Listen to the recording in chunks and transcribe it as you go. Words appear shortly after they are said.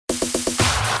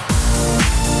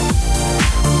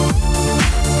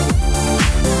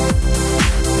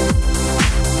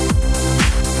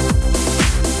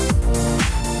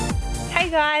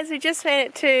guys, we just made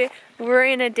it to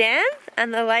Waroona Dam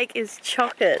and the lake is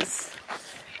chockers.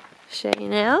 Show you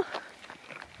now.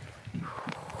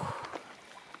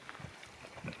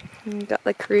 We've got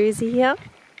the cruiser here.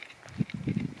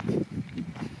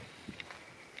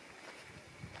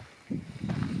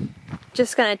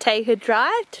 Just going to take a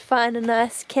drive to find a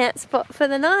nice camp spot for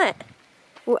the night.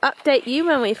 We'll update you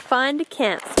when we find a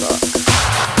camp spot.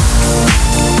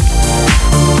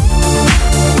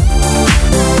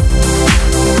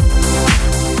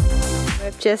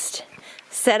 We've just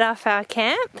set up our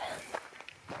camp.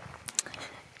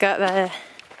 Got the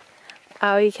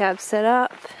RV cab set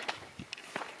up.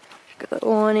 Got the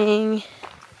awning.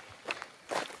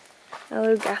 A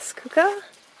little gas cooker.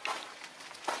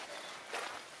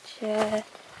 Chair.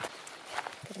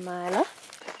 Got a miler.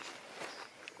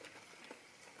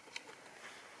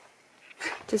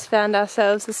 Just found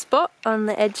ourselves a spot on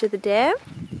the edge of the dam.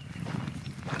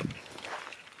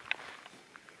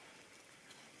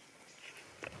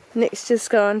 Nick's just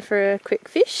gone for a quick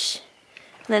fish,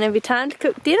 and then it'll be time to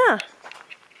cook dinner.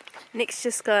 Nick's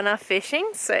just gone off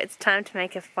fishing, so it's time to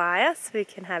make a fire so we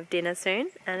can have dinner soon,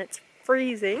 and it's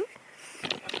freezing.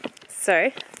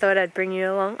 So, thought I'd bring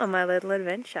you along on my little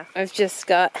adventure. I've just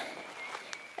got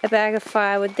a bag of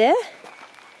firewood there.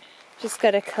 Just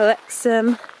got to collect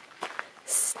some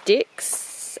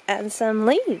sticks and some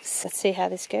leaves. Let's see how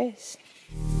this goes.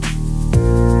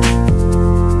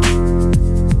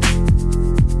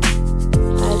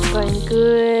 That's going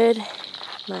good.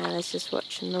 Mila's just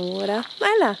watching the water.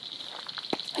 Mila,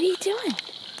 what are you doing?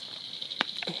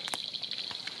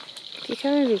 If you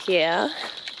come over here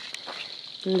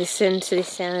and listen to the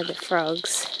sound of the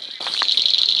frogs.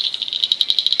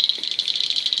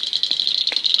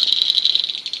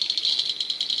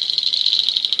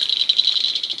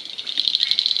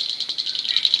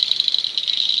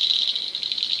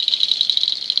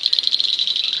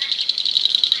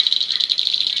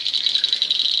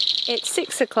 It's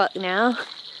 6 o'clock now,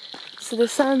 so the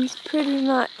sun's pretty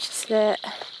much set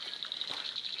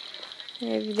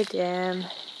over the dam.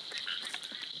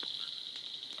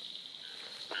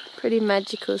 Pretty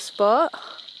magical spot.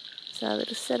 It's our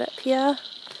little setup here.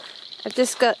 I've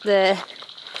just got the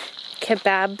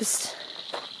kebabs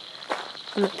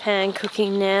on the pan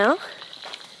cooking now.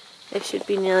 They should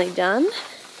be nearly done.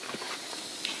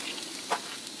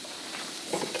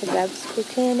 Kebabs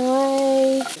cooking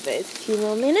away. Give those a few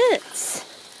more minutes.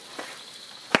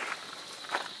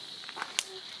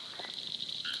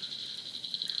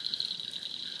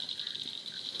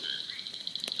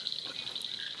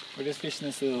 We're just fishing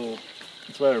this little,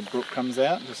 it's where a brook comes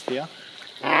out, just here.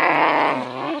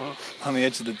 On the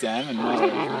edge of the dam, and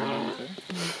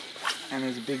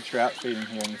there's a big trout feeding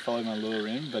here, and he followed my lure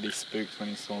in, but he spooked when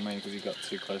he saw me because he got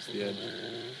too close to the edge.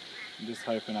 I'm just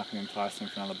hoping I can entice him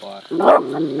for another bite.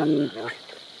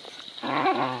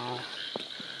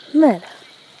 Mila.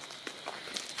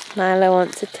 Mila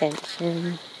wants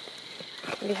attention.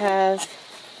 We have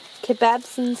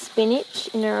kebabs and spinach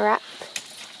in a wrap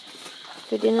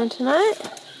for dinner tonight.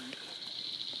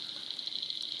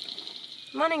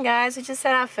 Morning guys, we just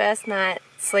had our first night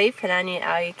sleep in our new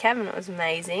RV cabin. It was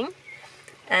amazing.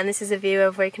 And this is a view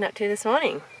of waking up to this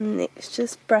morning. Nick's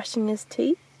just brushing his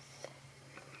teeth.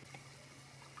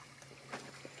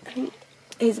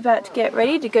 He's about to get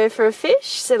ready to go for a fish,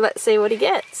 so let's see what he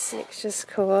gets. Nick's just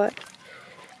caught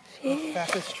fish. The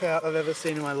fattest trout I've ever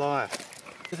seen in my life.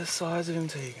 Look at the size of him,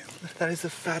 Tegan. That is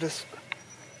the fattest.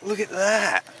 Look at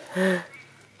that.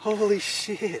 Holy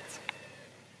shit.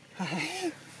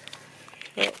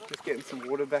 Just getting some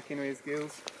water back into his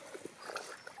gills.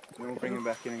 Then we'll bring him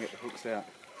back in and get the hooks out.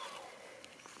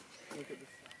 Look at this.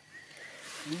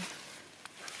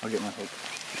 I'll get my hook.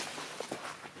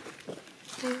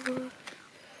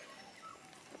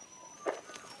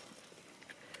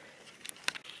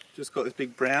 Just got this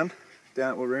big brown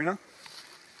down at Waroona.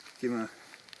 Gave him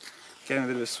a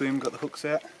bit of a swim, got the hooks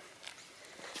out.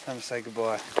 Time to say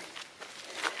goodbye.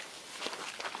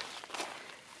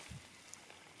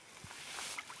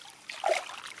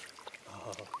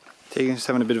 Tegan's just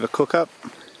having a bit of a cook up.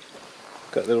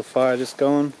 Got a little fire just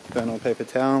going, burn all paper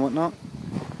towel and whatnot.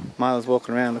 Mila's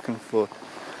walking around looking for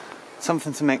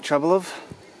something to make trouble of,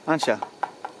 aren't ya?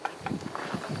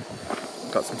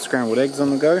 Got some scrambled eggs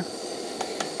on the go.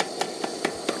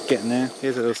 Getting there.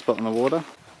 Here's a little spot in the water.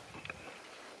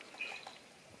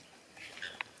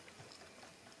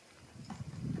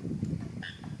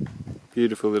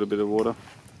 Beautiful little bit of water.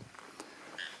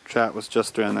 Trout was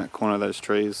just around that corner of those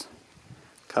trees.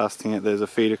 Casting it, there's a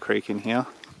feeder creek in here.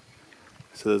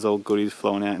 So there's all goodies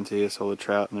flowing out into here, so all the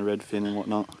trout and the redfin and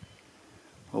whatnot.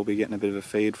 We'll be getting a bit of a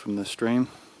feed from the stream.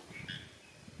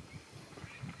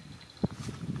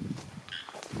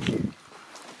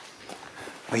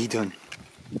 What are you doing?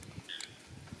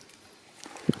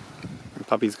 The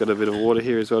puppy's got a bit of water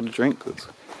here as well to drink. It's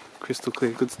crystal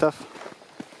clear, good stuff.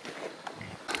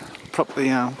 Prop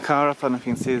the car up. I don't know if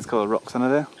you can see there's a couple of rocks under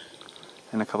there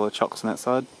and a couple of chocks on that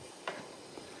side.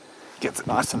 Gets it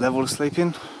nice and level to sleep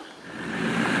in.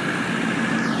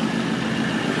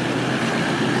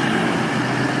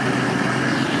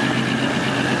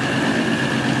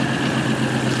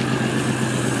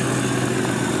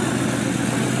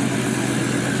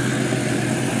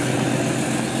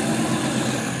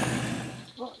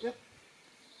 Oh, yep.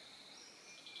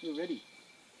 You're ready.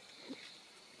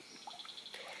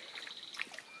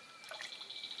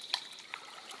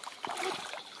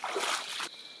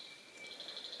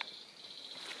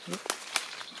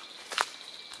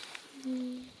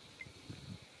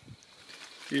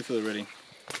 Beautiful already.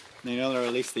 Now you know they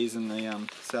released these in the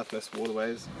southwest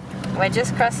waterways. We're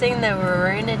just crossing the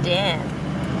Waroona Dam.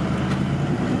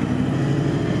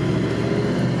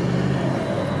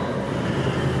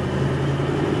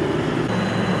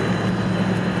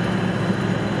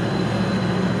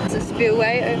 It's a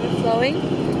spillway overflowing.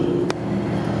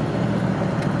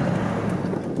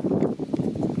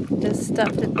 Just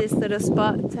stopped at this little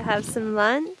spot to have some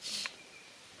lunch.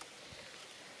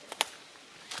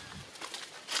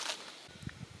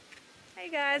 Hey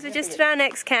guys, we're just at our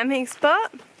next camping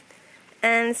spot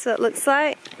and this is what it looks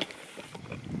like.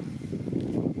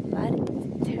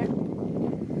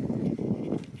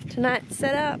 Tonight's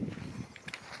set up.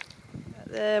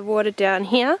 Got the water down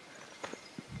here.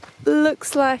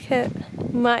 Looks like it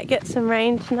might get some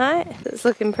rain tonight. It's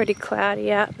looking pretty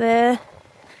cloudy out there.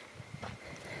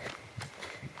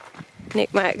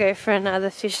 Nick might go for another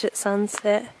fish at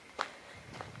sunset,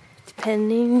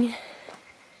 depending.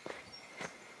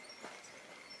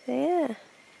 So yeah,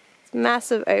 it's a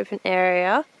massive open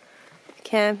area.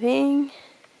 Camping,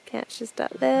 camp's just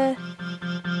up there.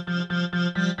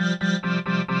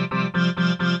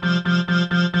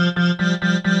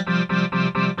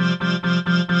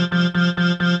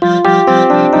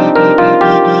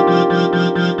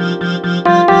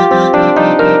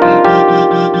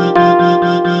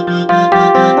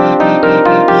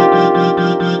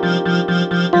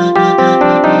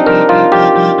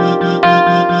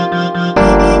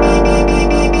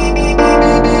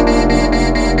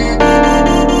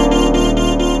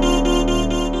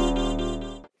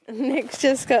 Nick's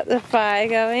just got the fire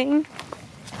going.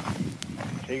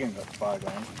 Keegan got the fire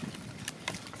going.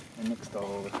 And Nick stole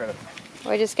all the credit.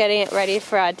 We're just getting it ready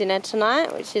for our dinner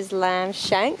tonight, which is lamb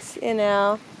shanks in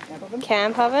our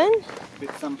camp oven.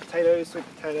 With some potatoes, sweet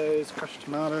potatoes, crushed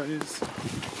tomatoes.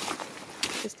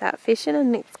 Just out fishing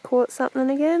and Nick's caught something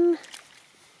again.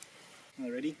 Are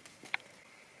they ready?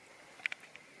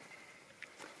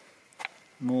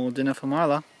 More dinner for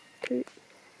Mila. Trout.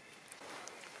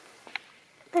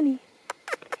 Honey.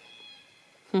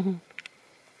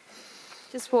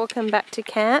 Just walking back to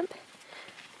camp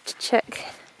to check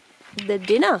the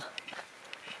dinner.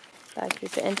 I'll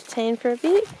keep it entertained for a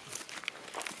bit.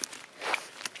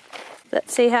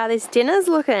 Let's see how this dinner's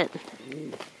looking.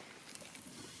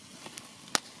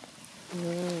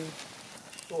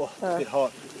 Oh, it's a bit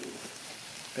hot.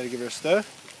 Better give her a stir.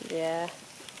 Yeah.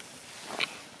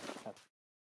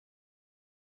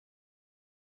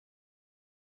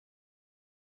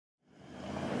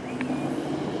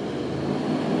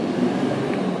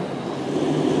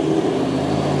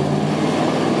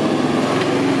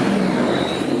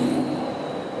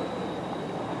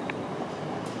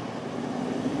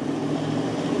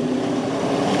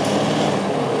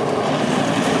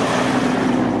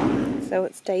 So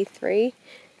it's day 3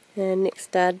 and Nick's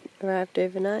dad arrived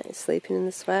overnight. He's sleeping in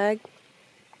the swag.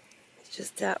 He's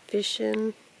just out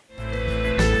fishing.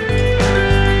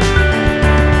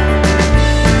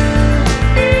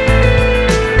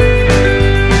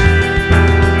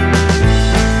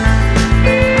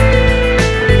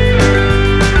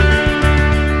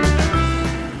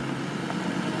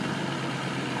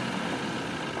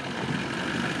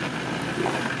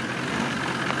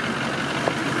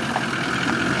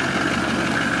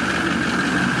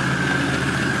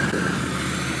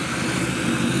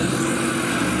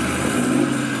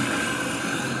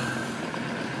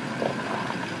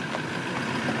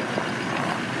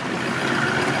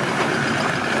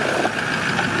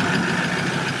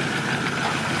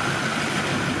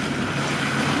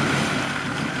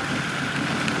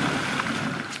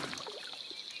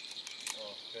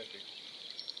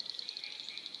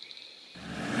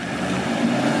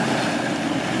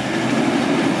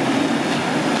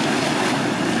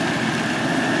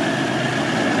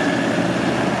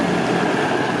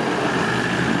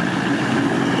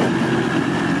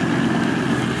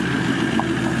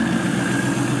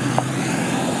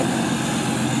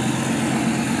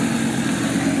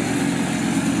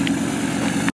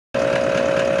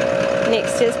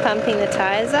 Nick's just pumping the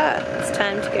tyres up. It's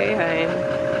time to go home.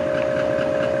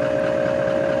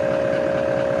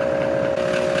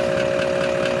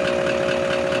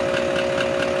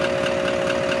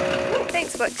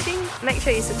 Thanks for watching. Make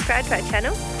sure you subscribe to our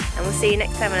channel and we'll see you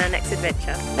next time on our next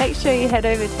adventure. Make sure you head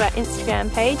over to our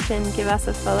Instagram page and give us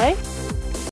a follow.